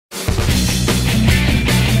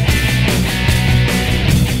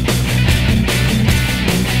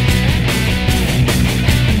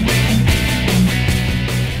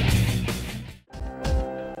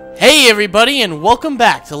Hey everybody, and welcome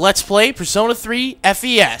back to Let's Play Persona 3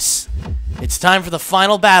 FES. It's time for the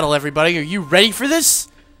final battle, everybody. Are you ready for this?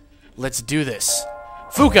 Let's do this.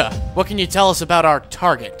 Fuka, what can you tell us about our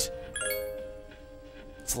target?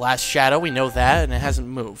 It's the last shadow, we know that, and it hasn't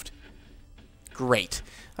moved. Great.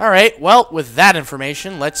 Alright, well, with that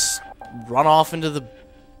information, let's run off into the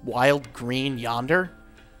wild green yonder.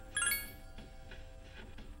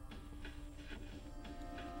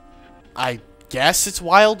 I guess it's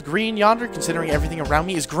wild green yonder, considering everything around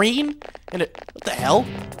me is green. And it, what the hell?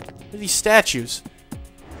 What are these statues?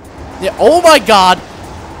 Yeah, oh my god!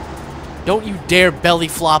 Don't you dare belly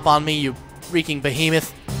flop on me, you freaking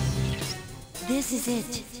behemoth. This is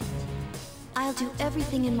it. I'll do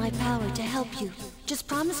everything in my power to help you. Just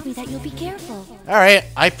promise me that you'll be careful. Alright,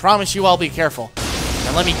 I promise you I'll be careful.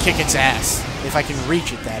 Now let me kick its ass. If I can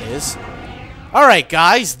reach it, that is. Alright,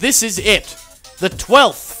 guys, this is it. The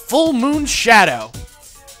 12th Full Moon Shadow.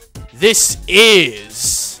 This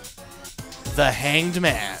is the Hanged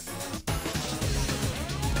Man.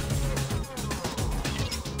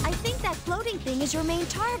 I think that floating thing is your main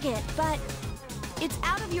target, but it's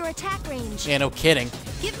out of your attack range. Yeah, no kidding.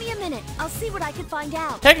 Give me a minute. I'll see what I can find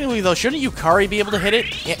out. Technically, though, shouldn't Yukari be able to hit it?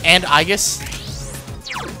 And Aigis?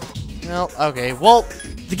 Well, okay. Well,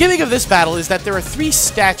 the gimmick of this battle is that there are 3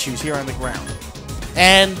 statues here on the ground.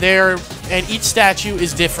 And each statue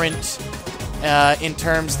is different in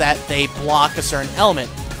terms that they block a certain element.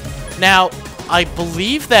 Now, I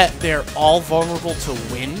believe that they're all vulnerable to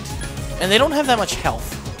wind, and they don't have that much health.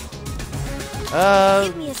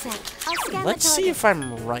 Give me a sec. I'll scan Let's the see target. if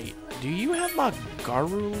I'm right. Do you have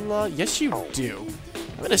Magarula? Yes, you do.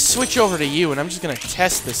 I'm going to switch over to you, and I'm just going to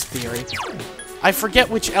test this theory. I forget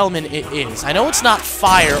which element it is. I know it's not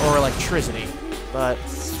fire or electricity, but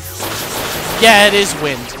yeah, it is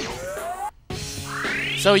wind.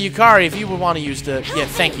 So, Yukari, if you would want to use the... Yeah,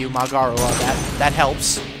 thank you, Magarula. That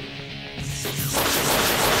helps.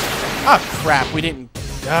 Oh, crap. We didn't...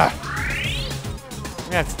 Ugh. We're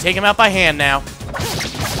going to have to take him out by hand now.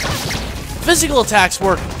 Physical attacks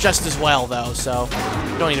work just as well, though, so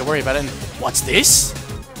you don't need to worry about it. And what's this?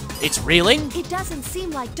 It's reeling? It doesn't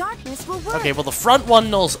seem like darkness will work. Okay, well, the front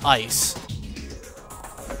one knows ice.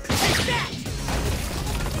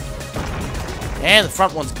 And the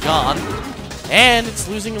front one's gone. And it's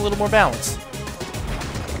losing a little more balance.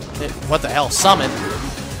 What the hell? Summon?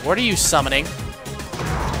 What are you summoning?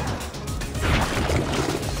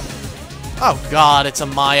 Oh god, it's a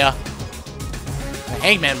Maya. A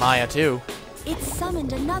Hangman Maya, too. It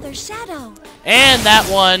summoned another shadow. And that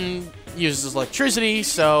one uses electricity,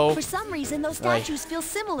 so... For some reason, those statues feel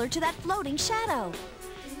similar to that floating shadow.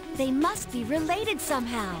 They must be related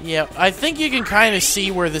somehow. Yeah, I think you can kind of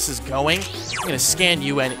see where this is going. I'm going to scan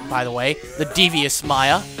you, by the way. The devious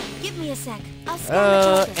Maya. Give me a sec. I'll scan the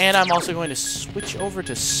target. And I'm also going to switch over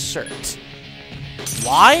to Cert.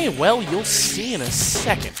 Why? Well, you'll see in a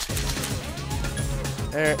second.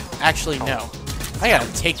 Actually, no. I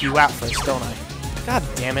gotta take you out first, don't I? God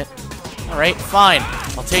damn it. Alright, fine.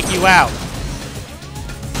 I'll take you out.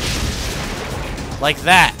 Like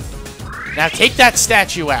that. Now take that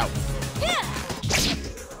statue out.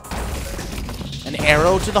 An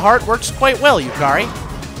arrow to the heart works quite well, Yukari.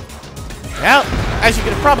 Now, as you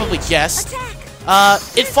could have probably guessed,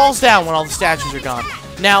 it falls down when all the statues are gone.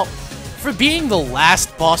 Now, for being the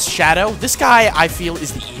last boss shadow, this guy, I feel,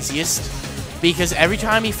 is the easiest. Because every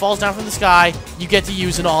time he falls down from the sky, you get to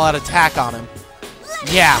use an all-out attack on him.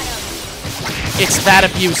 Yeah. It's that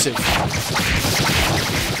abusive.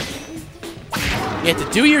 You have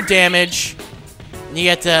to do your damage, and you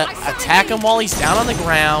get to attack him while he's down on the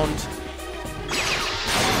ground.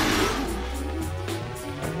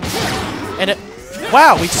 And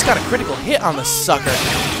wow, we just got a critical hit on the sucker.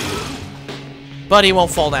 But he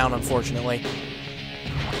won't fall down, unfortunately.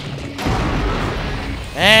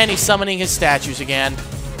 And he's summoning his statues again.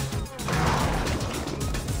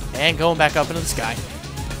 And going back up into the sky.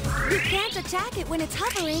 You can't attack it when it's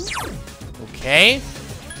hovering. Okay.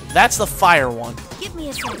 That's the fire one. Give me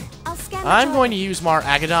a sec. I'll scan the I'm target. going to use Mar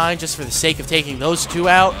Agadine just for the sake of taking those 2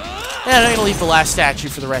 out. And I'm going to leave the last statue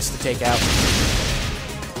for the rest to take out.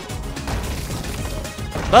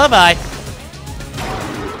 Bye-bye.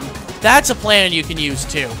 That's a plan you can use,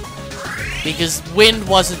 too. Because wind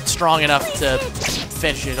wasn't strong enough to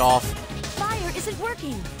finish it off. Fire isn't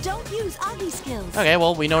working. Don't use Agi skills. Okay,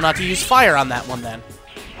 well, we know not to use fire on that one, then.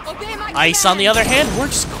 Ice, on the other hand,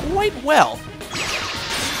 works quite well.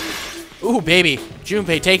 Ooh, baby.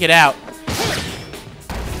 Junpei, take it out.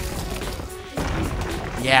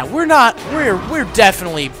 Yeah, we're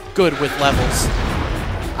definitely good with levels,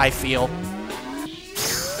 I feel.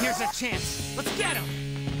 Here's our chance. Let's get him.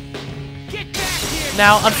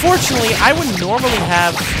 Now, unfortunately, I would normally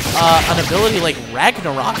have an ability like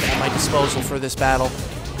Ragnarok at my disposal for this battle,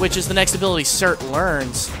 which is the next ability Cert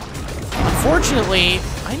learns. Unfortunately,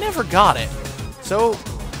 I never got it. So,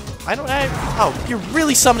 oh, you're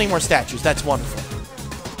really summoning more statues. That's wonderful.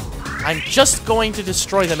 I'm just going to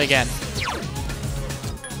destroy them again.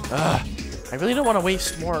 Ugh. I really don't want to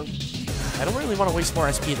waste more... I don't really want to waste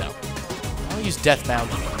more SP, though. I'll use Deathbound.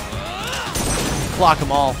 Clock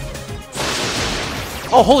them all.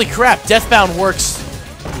 Oh, holy crap! Deathbound works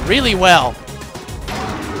really well.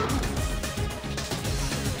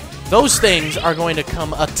 Those things are going to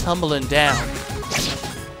come a-tumbling down.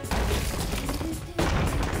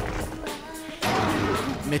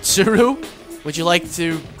 Mitsuru, would you like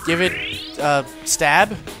to give it a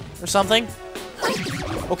stab or something?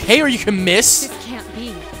 Okay, or you can miss. This can't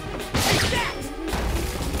be.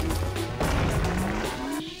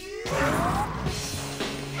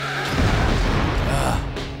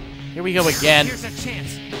 Here we go again. Here's a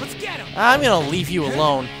chance. Let's get him. I'm gonna leave you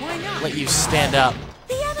alone. Why not? Let you stand up.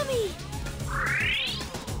 The enemy!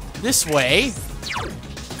 This way.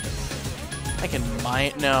 I can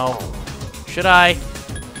mine. No. Should I?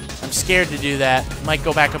 I'm scared to do that. Might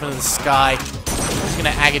go back up into the sky. I'm just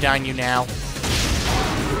gonna Agadine you now.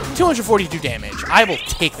 242 damage. I will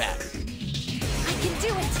take that. I can do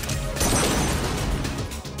it!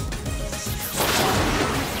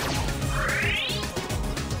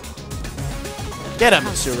 Get him, How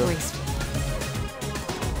Mitsuru. disgraceful.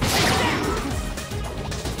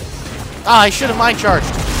 Ah, I should have mind charged.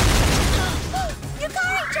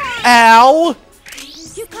 Yukari-chan! Ow!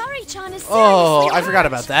 Yukari-chan is Oh, seriously I forgot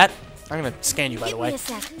hurt. about that. I'm gonna scan you, by the Give way. me a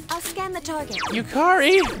sec. I'll scan the target.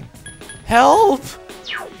 Yukari! Help!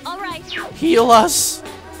 All right. Heal us!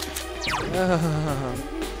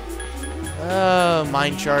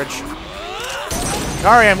 Mind charge.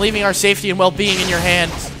 Yukari, I'm leaving our safety and well-being in your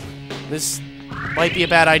hands. This might be a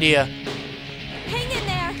bad idea. Hang in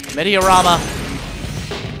there. Mediorama.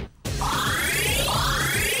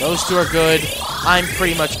 Those two are good. I'm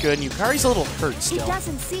pretty much good, and Yukari's a little hurt It still.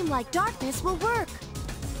 doesn't seem like darkness will work.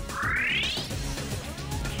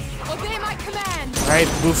 Obey my command. Alright,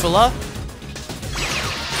 Bufala.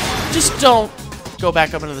 Just don't go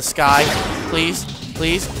back up into the sky. Please.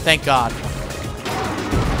 Please. Thank God.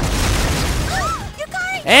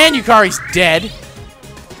 Yukari! And Yukari's dead.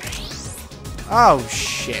 Oh,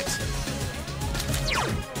 shit.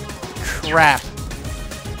 Crap.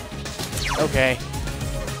 Okay.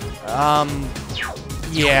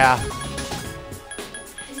 Yeah.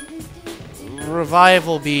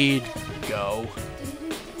 Revival bead, go.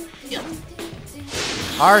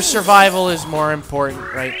 Our survival is more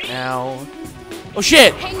important right now. Oh,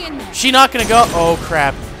 shit! Hang in there. She not gonna go? Oh,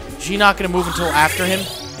 crap. She not gonna move until after him?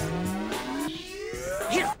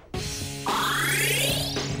 Here.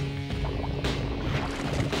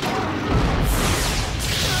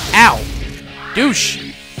 Ow!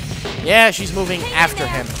 Douche! Yeah, she's moving after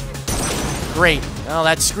him. Great. Oh,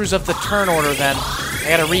 that screws up the turn order then. I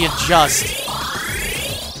gotta readjust.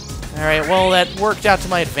 Alright, well, that worked out to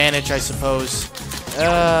my advantage, I suppose.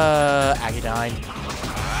 Agadine.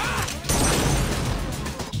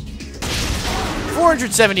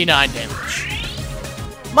 479 damage.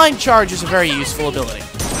 Mind Charge is a very useful ability.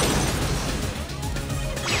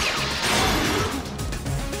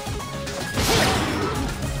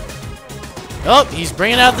 Oh, he's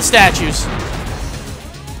bringing out the statues.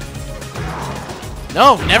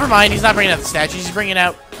 No, never mind. He's not bringing out the statues. He's bringing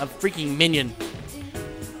out a freaking minion.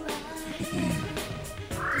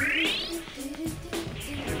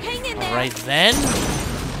 Hang in there. Alright then.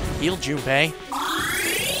 Heal Junpei.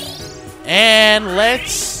 And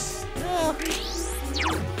let's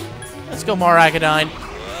go Maragadine.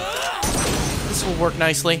 This will work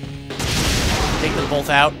nicely. Take them both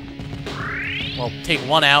out. Well, take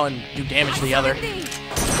one out and do damage to the other.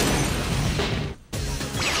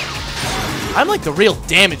 I'm like the real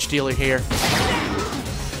damage dealer here.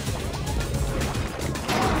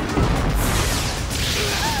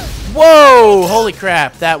 Whoa! Holy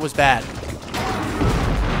crap, that was bad.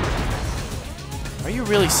 Are you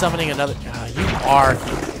really summoning another? You are,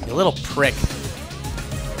 you little prick.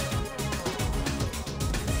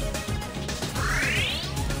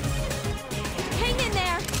 Hang in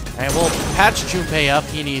there. Alright, we'll patch Junpei up.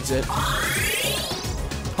 He needs it.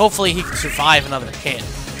 Hopefully he can survive another hit.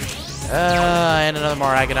 And another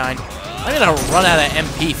Maragadine. I'm gonna run out of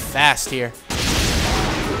MP fast here.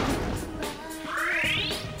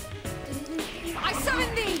 I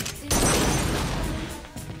summon thee.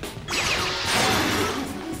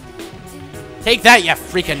 Take that, you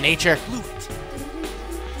freak of nature.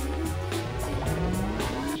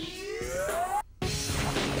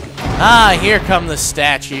 Ah, here come the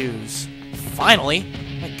statues. Finally.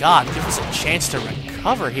 My God, give us a chance to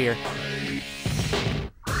recover here.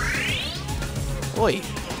 Oi.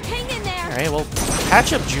 Hang in there. Alright, well,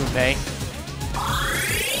 catch up, Junpei.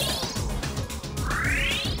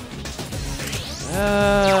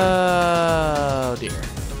 Oh, dear.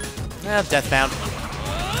 Deathbound.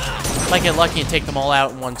 Might get lucky and take them all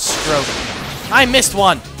out in one stroke. I missed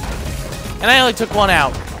one! And I only took one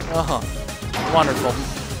out. Uh-huh. Wonderful.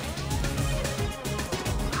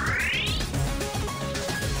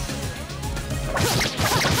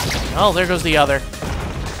 Oh, there goes the other.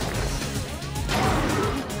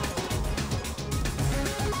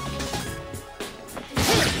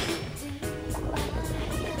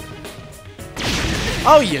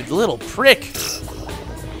 Oh, you little prick!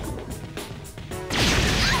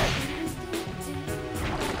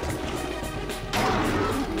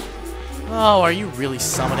 Oh, are you really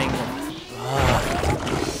summoning? Ugh.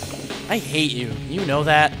 I hate you. You know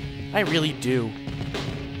that? I really do.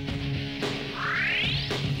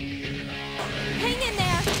 Hang in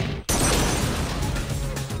there.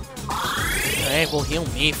 Alright, well, heal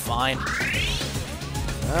me, fine.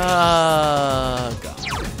 God.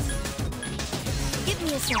 Give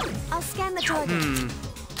me a second. I'll scan the target.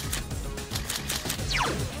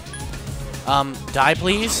 Die,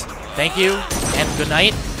 please. Thank you, and good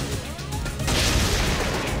night.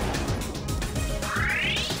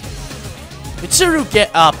 Mitsuru, get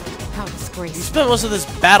up. How You disgraceful. spent most of this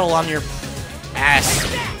battle on your ass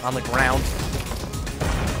on the ground.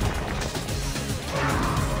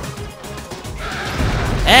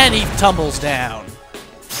 And he tumbles down.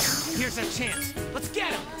 Here's our chance. Let's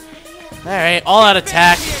get him. Alright, all out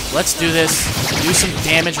attack. Let's do this. Do some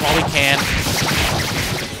damage while we can.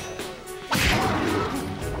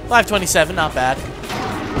 527, not bad.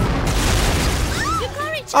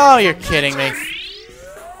 Oh, you're kidding me.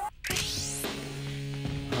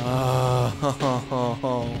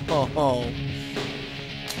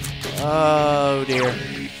 Oh dear.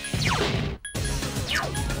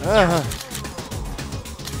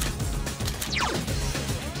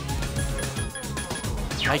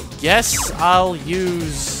 I guess I'll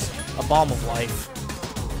use a Balm of Life.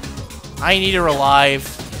 I need her alive.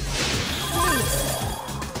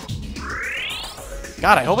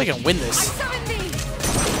 God, I hope I can win this.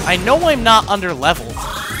 I know I'm not under-leveled.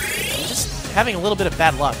 I'm just having a little bit of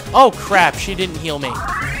bad luck. Oh, crap, she didn't heal me.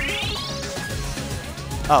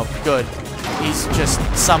 Oh, good. He's just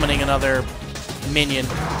summoning another minion.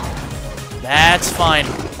 That's fine.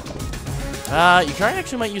 You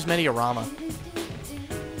actually might use Mediorama.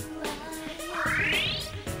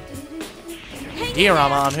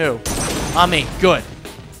 Diorama on who? On me. Good.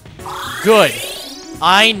 Good.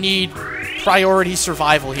 I need priority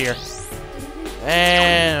survival here.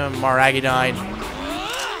 And Maragadine.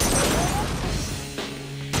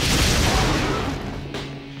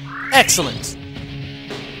 Excellent.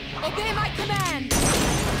 Obey my command.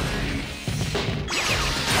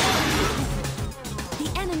 The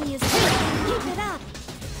enemy is here. Keep it up.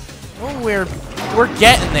 Oh, we're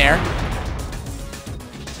getting there.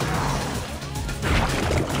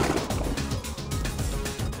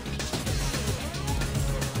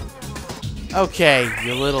 Okay,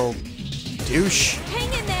 you little douche.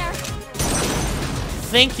 Hang in there. I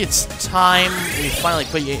think it's time we finally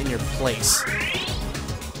put you in your place.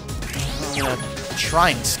 I'm gonna try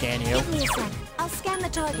and scan you. Give me a sec. I'll scan the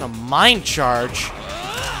target. A mind charge.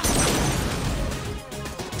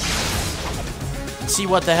 Let's see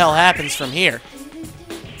what the hell happens from here.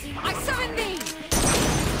 I summon thee.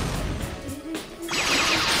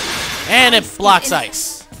 And it blocks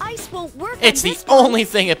ice. Ice won't work. It's on the this one. only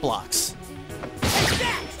thing it blocks.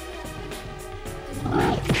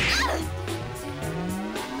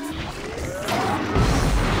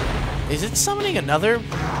 Is it summoning another?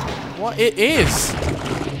 What? It is.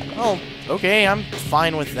 Oh, okay, I'm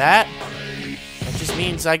fine with that. That just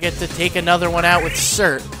means I get to take another one out with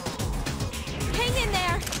Cert. Hang in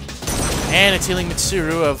there. And it's healing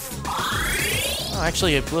Mitsuru of... Oh,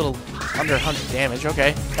 actually a little under 100 damage.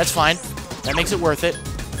 Okay, that's fine. That makes it worth it.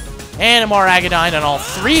 And a Maragadine on all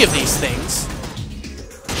three of these things.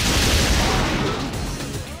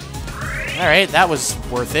 Alright, that was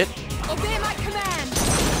worth it. Obey my command.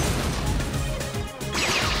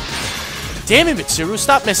 Damn it, Mitsuru,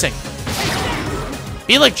 stop missing.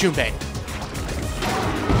 Be like Junpei.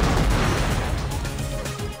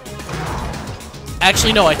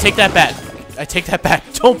 Actually, no, I take that back. I take that back.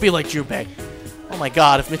 Don't be like Junpei. Oh my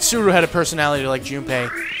god, if Mitsuru had a personality like Junpei,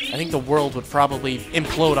 I think the world would probably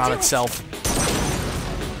implode on itself.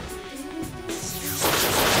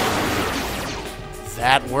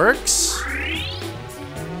 That works.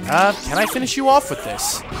 Can I finish you off with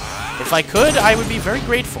this? If I could, I would be very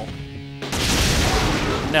grateful.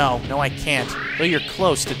 No, I can't. Though you're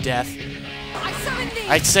close to death.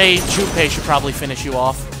 I'd say Junpei should probably finish you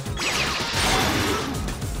off.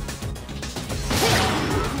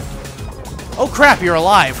 Oh crap, you're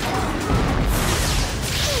alive.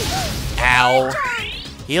 Ow.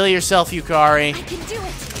 Heal yourself, Yukari. I can do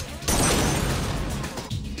it.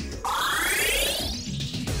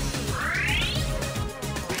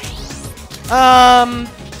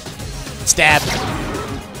 Stab.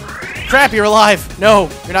 Crap, you're alive. No,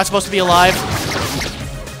 you're not supposed to be alive.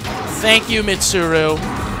 Thank you, Mitsuru.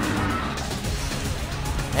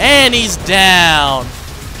 And he's down.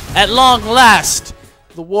 At long last,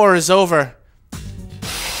 the war is over.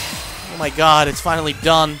 Oh my god, it's finally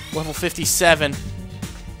done. Level 57.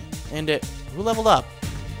 And who leveled up?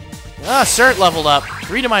 Cert leveled up.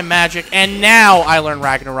 3 to my magic, and now I learn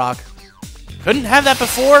Ragnarok. Couldn't have that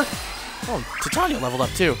before? Oh, Titania leveled up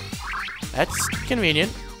too. That's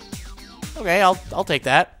convenient. Okay, I'll take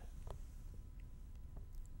that.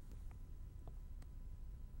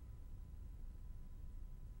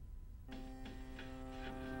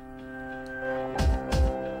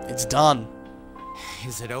 It's done.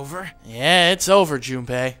 Is it over? Yeah, it's over,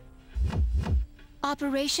 Junpei.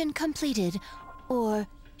 Operation completed. Or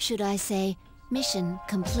should I say, mission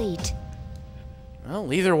complete.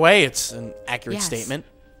 Well, either way, it's an accurate Yes. statement.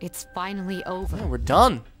 It's finally over. Yeah, we're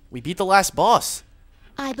done. We beat the last boss.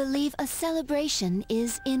 I believe a celebration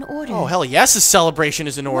is in order. Oh, hell yes, a celebration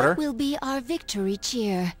is in order. What will be our victory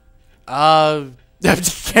cheer? Can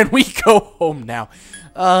we go home now?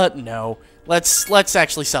 No. Let's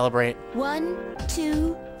actually celebrate. 1,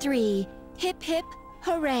 2, 3. Hip hip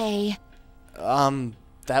hooray.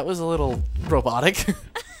 That was a little robotic.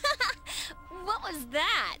 What was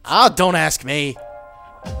that? Don't ask me.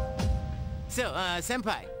 So,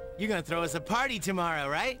 Senpai, you're gonna throw us a party tomorrow,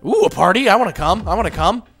 right? Ooh, a party? I wanna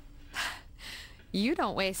come. You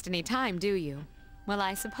don't waste any time, do you? Well,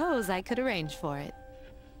 I suppose I could arrange for it.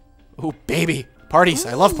 Ooh, baby. Parties.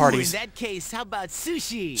 I love Ooh, parties. In that case, how about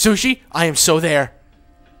sushi? Sushi? I am so there.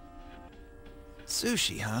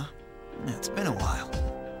 Sushi, huh? Yeah, it's been a while.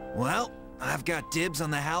 Well, I've got dibs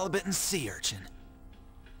on the halibut and sea urchin.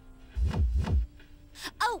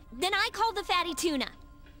 Oh, then I call the fatty tuna.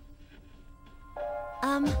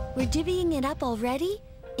 We're divvying it up already?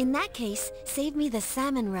 In that case, save me the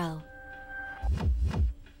salmon roe.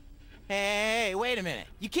 Hey, wait a minute.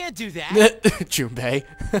 You can't do that. Junpei.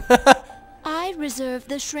 I reserve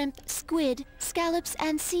the shrimp, squid, scallops,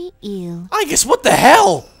 and sea eel. I guess what the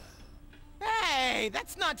hell? Hey,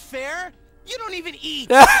 that's not fair. You don't even eat.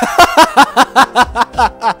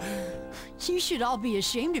 You should all be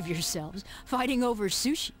ashamed of yourselves, fighting over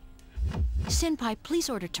sushi. Senpai, please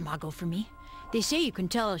order tamago for me. They say you can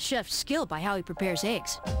tell a chef's skill by how he prepares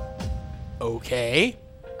eggs. Okay.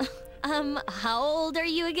 How old are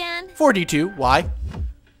you again? 42. Why?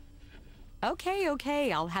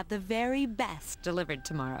 Okay, I'll have the very best delivered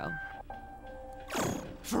tomorrow.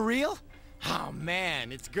 For real? Oh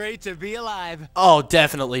man, it's great to be alive. Oh,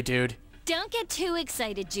 definitely, dude. Don't get too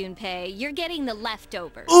excited, Junpei. You're getting the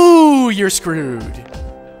leftovers. Ooh, you're screwed.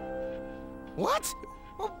 What?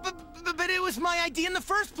 Well, but it was my idea in the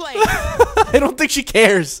first place. I don't think she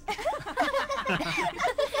cares.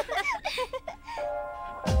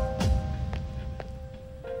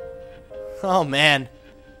 Oh, man.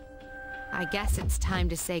 I guess it's time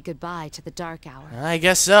to say goodbye to the dark hour. I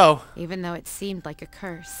guess so. Even though it seemed like a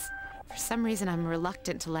curse. For some reason, I'm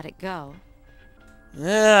reluctant to let it go.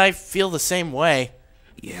 I feel the same way.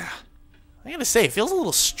 Yeah. I gotta say, it feels a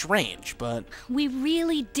little strange, but We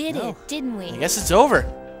really did Oh. it, didn't we? I guess it's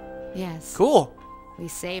over. Yes. Cool. We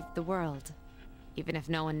saved the world. Even if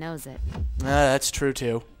no one knows it. That's true,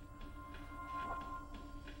 too.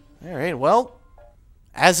 Alright, well,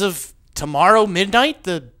 as of tomorrow midnight,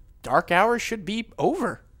 the dark hour should be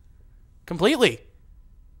over. Completely.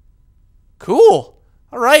 Cool.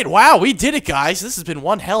 Alright, wow, we did it, guys. This has been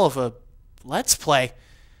one hell of a Let's Play.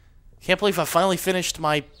 Can't believe I finally finished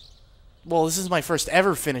my... Well, this is my first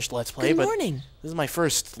ever finished Let's Play, Good but morning. this is my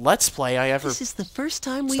first Let's Play I ever This is the first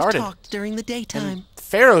time we've started. talked during the daytime. And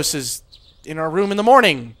Pharos is in our room in the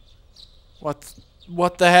morning.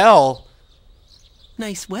 What the hell?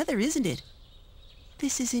 Nice weather, isn't it?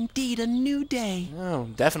 This is indeed a new day Oh,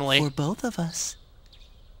 definitely. for both of us.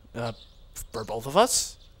 For both of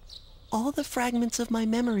us? All the fragments of my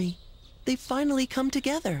memory, they've finally come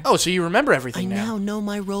together. Oh, so you remember I everything now know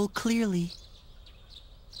my role clearly.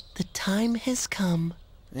 The time has come.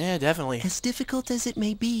 Yeah, definitely. As difficult as it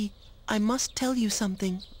may be, I must tell you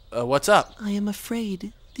something. What's up? I am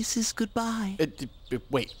afraid This is goodbye.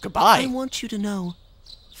 Wait, goodbye? I want you to know,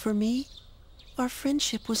 for me, our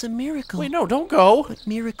friendship was a miracle. Wait, no, don't go. But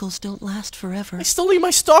miracles don't last forever. I still need my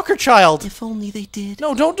stalker child. If only they did.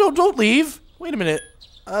 No, don't leave. Wait a minute.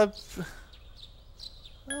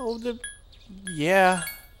 Yeah,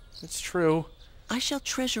 that's true. I shall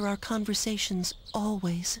treasure our conversations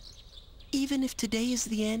always. Even if today is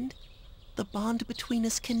the end, the bond between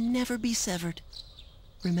us can never be severed.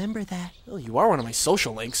 Remember that. Well, you are one of my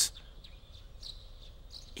social links.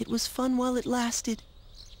 It was fun while it lasted.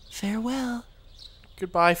 Farewell.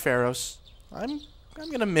 Goodbye, Pharos. I'm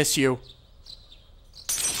gonna miss you.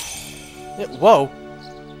 Whoa.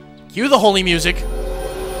 Cue the holy music.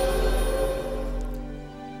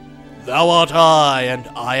 Thou art I, and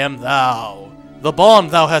I am thou. The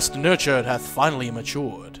bond thou hast nurtured hath finally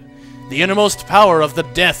matured. The innermost power of the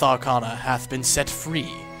Death Arcana hath been set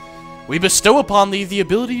free. We bestow upon thee the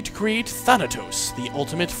ability to create Thanatos, the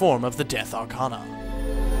ultimate form of the Death Arcana.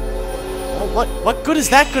 Well, what good is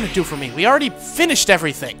that going to do for me? We already finished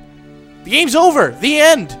everything. The game's over. The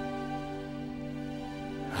end.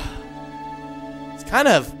 It's kind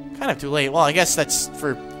of too late. Well, I guess that's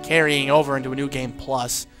for carrying over into a new game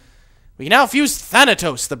plus. We can now fuse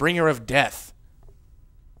Thanatos, the bringer of death.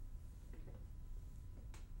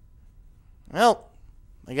 Well,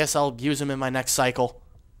 I guess I'll use him in my next cycle.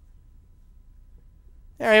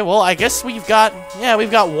 Alright, well, I guess we've got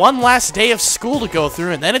one last day of school to go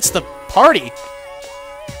through, and then it's the party.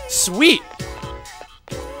 Sweet.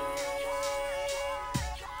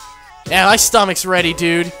 Yeah, my stomach's ready,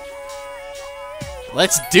 dude.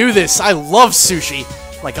 Let's do this. I love sushi.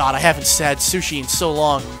 My god, I haven't had sushi in so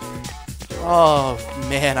long. Oh,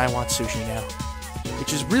 man, I want sushi now.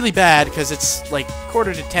 Which is really bad, because it's like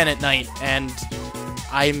 9:45 at night, and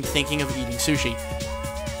I'm thinking of eating sushi.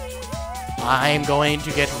 I'm going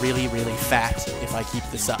to get really, really fat if I keep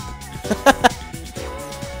this up.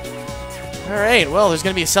 Alright, well, there's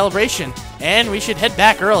going to be a celebration, and we should head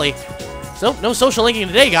back early. So, no social linking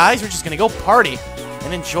today, guys. We're just going to go party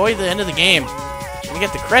and enjoy the end of the game. We're going to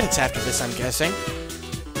get the credits after this, I'm guessing.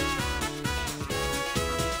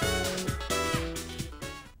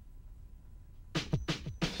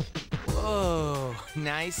 Whoa,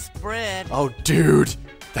 nice spread. Oh, dude.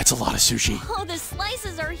 That's a lot of sushi. Oh, the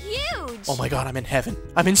slices are huge! Oh my god, I'm in heaven.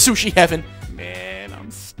 I'm in sushi heaven. Man, I'm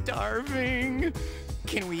starving.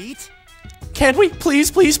 Can we eat? Can we? Please,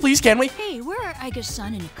 please, please, can we? Hey, where are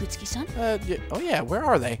Aiga's-san and Ikutsuki-san? Oh yeah, where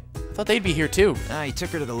are they? I thought they'd be here too. He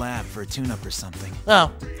took her to the lab for a tune-up or something. Oh,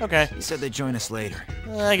 okay. He said they'd join us later.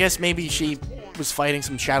 I guess maybe she was fighting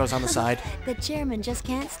some shadows on the side. The chairman just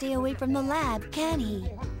can't stay away from the lab, can he?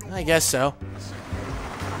 I guess so.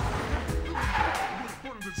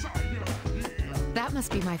 That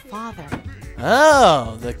must be my father.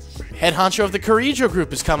 Oh, the head honcho of the Korijo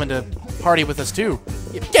group is coming to party with us too.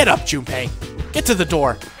 Get up, Junpei. Get to the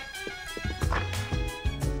door.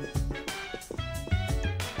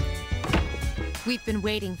 We've been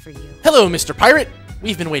waiting for you. Hello, Mr. Pirate.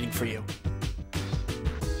 We've been waiting for you.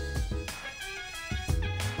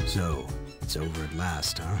 So, it's over at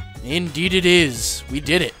last, huh? Indeed it is. We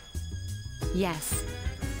did it. Yes.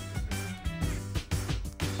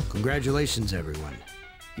 Congratulations, everyone.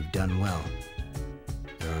 You've done well.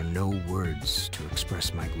 There are no words to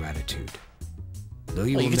express my gratitude. Though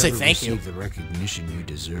you Well, you will can say never thank you. receive the recognition you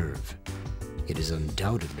deserve, it is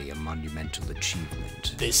undoubtedly a monumental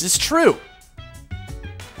achievement. This is true.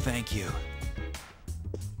 Thank you.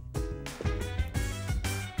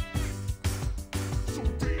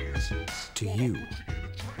 To you,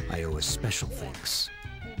 I owe a special thanks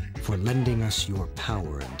for lending us your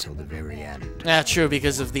power until the very end. That's true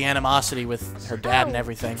because of the animosity with her dad and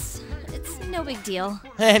everything. It's no big deal.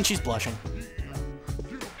 And she's blushing.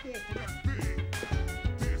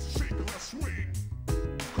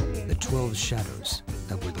 The 12 shadows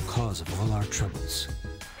that were the cause of all our troubles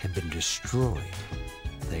have been destroyed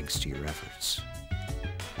thanks to your efforts.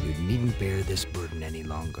 You needn't bear this burden any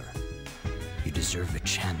longer. You deserve a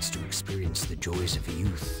chance to experience the joys of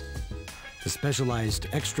youth. The specialized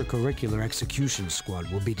extracurricular execution squad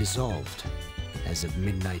will be dissolved as of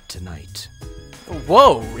midnight tonight.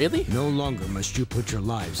 Whoa, really? No longer must you put your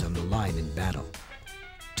lives on the line in battle.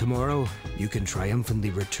 Tomorrow, you can triumphantly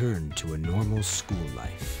return to a normal school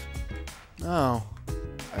life. Oh.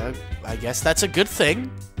 I guess that's a good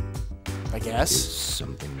thing. I Is guess.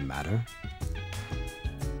 something the matter?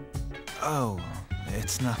 Oh,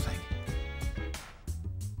 it's nothing.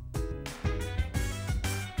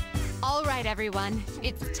 All right, everyone.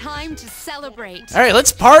 It's time to celebrate. Alright,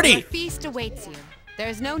 let's Your party! feast awaits you.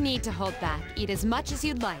 There's no need to hold back. Eat as much as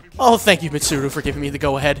you'd like. Oh, thank you, Mitsuru, for giving me the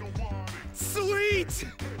go-ahead. Sweet!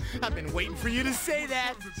 thanks. I've been waiting for you to say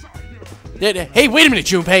that. Hey, wait a minute,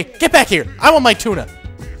 Junpei. Get back here. I want my tuna.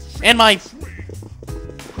 And my...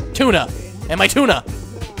 tuna. And my tuna.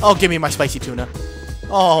 Oh, give me my spicy tuna.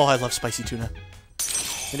 Oh, I love spicy tuna.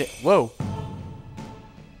 Whoa.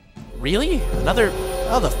 Really? Another...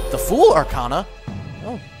 Oh, the Fool Arcana?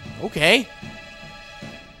 Oh, okay.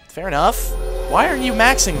 Fair enough. Why aren't you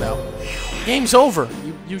maxing, though? Game's over.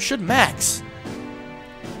 You should max.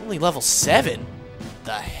 Only level 7?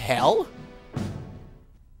 The hell?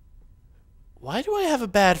 Why do I have a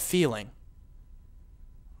bad feeling?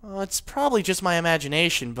 Well, it's probably just my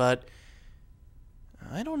imagination, but...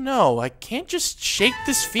 I don't know. I can't just shake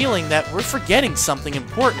this feeling that we're forgetting something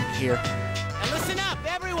important here. And listen up,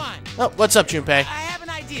 everyone! Oh, what's up, Junpei? I have an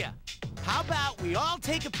idea. How about we all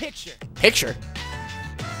take a picture? Picture?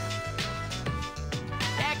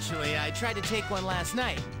 Actually, I tried to take one last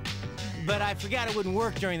night, but I forgot it wouldn't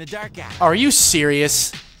work during the dark hour. Are you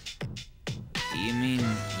serious? You mean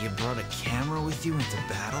you brought a camera with you into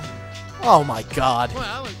battle? Oh my god.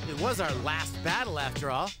 Well, it was our last battle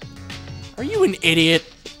after all. Are you an idiot?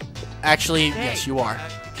 Actually, Hey, yes, you are.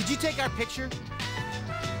 Could you take our picture?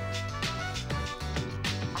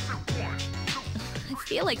 I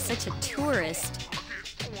feel like such a tourist.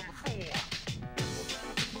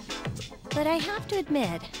 But I have to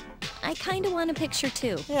admit, I kind of want a picture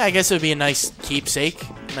too. Yeah, I guess it would be a nice keepsake,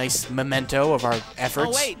 nice memento of our efforts.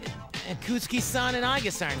 Oh, wait. Kutsuki-san and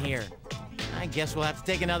Agus aren't here. I guess we'll have to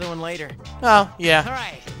take another one later. Oh, yeah. All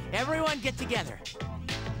right, everyone get together.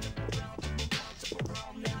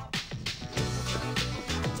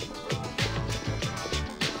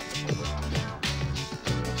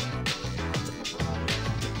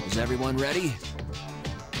 Is everyone ready?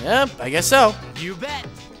 Yep, I guess so. You bet.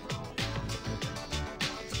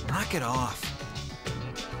 Knock it off.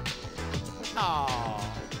 Oh.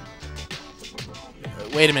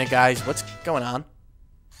 Wait a minute, guys. What's going on?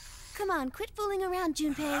 Come on, quit fooling around,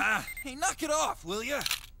 Junpei. Hey, knock it off, will ya?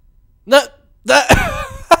 No,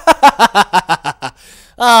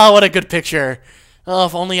 oh, what a good picture. Oh,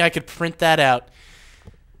 if only I could print that out.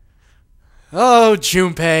 Oh,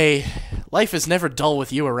 Junpei. Life is never dull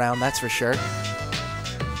with you around, that's for sure.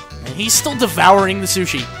 And he's still devouring the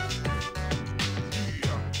sushi.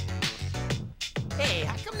 Hey,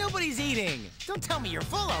 how come nobody's eating? Don't tell me you're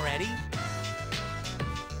full already.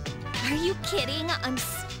 Are you kidding? I'm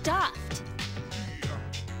stuffed.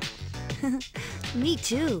 Me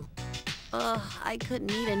too. Ugh, I couldn't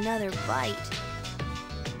eat another bite.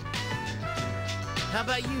 How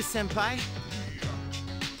about you, Senpai?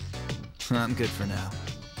 I'm good for now.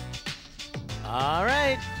 All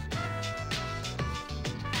right.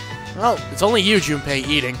 Well, it's only you, Junpei,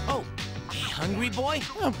 eating. Oh, hey, hungry boy?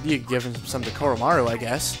 Well, you could give him some to Koromaru, I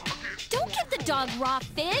guess. Don't give the dog raw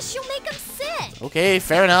fish. You'll make him sick. Okay,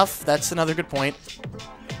 fair enough. That's another good point.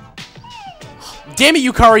 Damn it,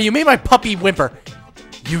 Yukari, you made my puppy whimper.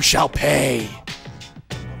 You shall pay.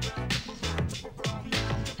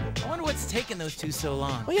 I wonder what's taking those two so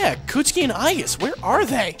long. Oh yeah, Kutsuki and Agus, where are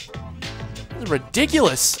they? This is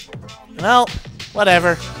ridiculous. Well,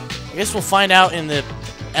 whatever. I guess we'll find out in the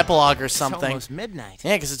epilogue or something. It's almost midnight.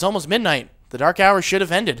 Yeah, because it's almost midnight. The dark hour should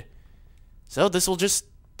have ended. So this will just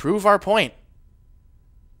prove our point.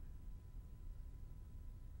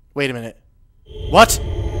 Wait a minute. What?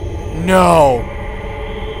 No.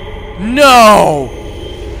 No!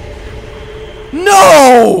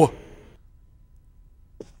 No!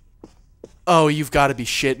 Oh, you've got to be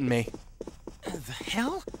shitting me. The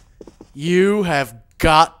hell? You have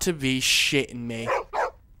got to be shitting me.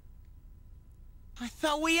 I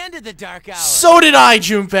thought we ended the dark hour. So did I,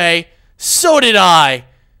 Junpei. So did I.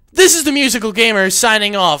 This is the Musical Gamer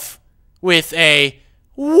signing off with a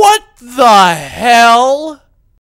what the hell?